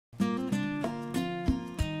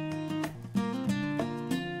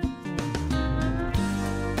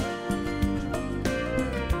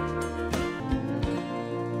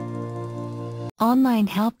Online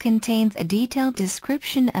Help contains a detailed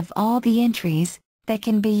description of all the entries that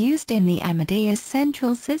can be used in the Amadeus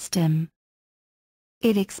Central System.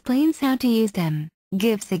 It explains how to use them,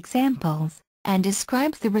 gives examples, and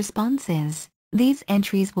describes the responses these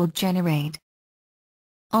entries will generate.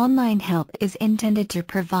 Online Help is intended to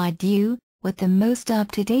provide you with the most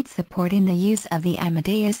up-to-date support in the use of the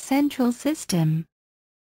Amadeus Central System.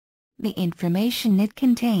 The information it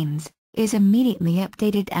contains is immediately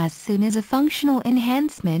updated as soon as a functional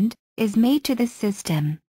enhancement is made to the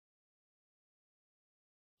system.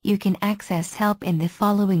 You can access help in the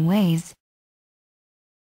following ways: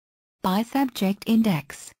 by subject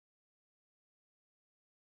index,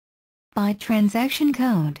 by transaction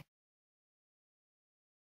code,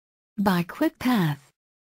 by quick path.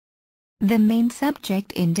 The main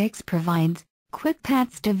subject index provides quick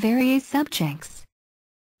paths to various subjects.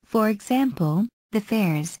 For example, the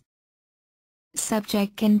fares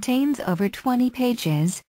subject contains over 20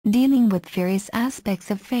 pages dealing with various aspects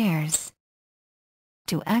of fares.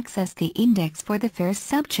 To access the index for the fares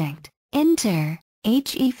subject, enter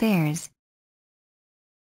HE fares.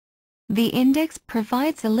 The index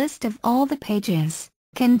provides a list of all the pages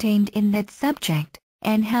contained in that subject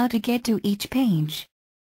and how to get to each page.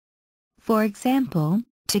 For example,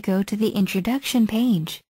 to go to the introduction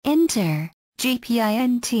page, enter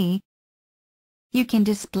GPINT. You can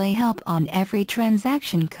display help on every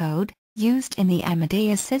transaction code used in the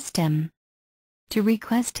Amadeus system. To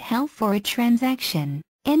request help for a transaction,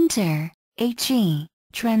 enter HE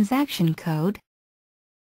transaction code.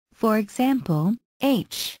 For example,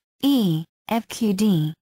 HEFQD.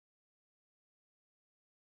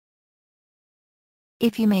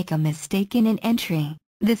 If you make a mistake in an entry,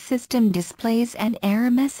 the system displays an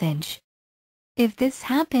error message. If this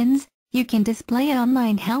happens, you can display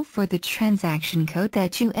online help for the transaction code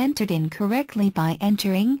that you entered incorrectly by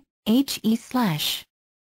entering HE/.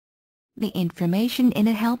 The information in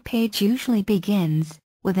a help page usually begins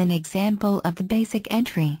with an example of the basic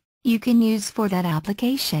entry you can use for that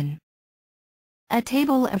application. A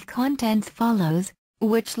table of contents follows,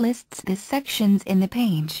 which lists the sections in the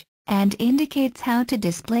page and indicates how to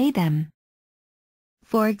display them.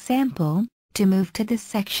 For example, to move to the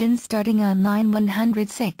section starting on line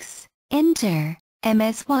 106, enter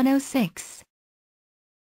MS 106.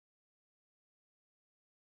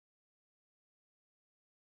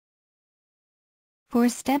 For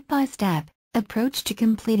step-by-step approach to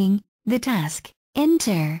completing the task,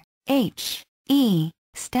 enter HE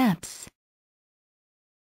steps.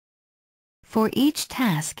 For each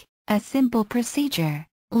task, a simple procedure,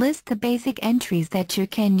 list the basic entries that you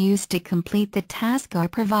can use to complete the task are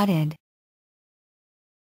provided.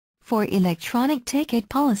 For electronic ticket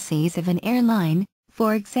policies of an airline,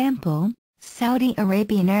 for example, Saudi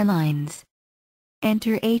Arabian Airlines,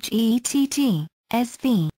 enter HETT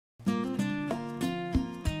SV.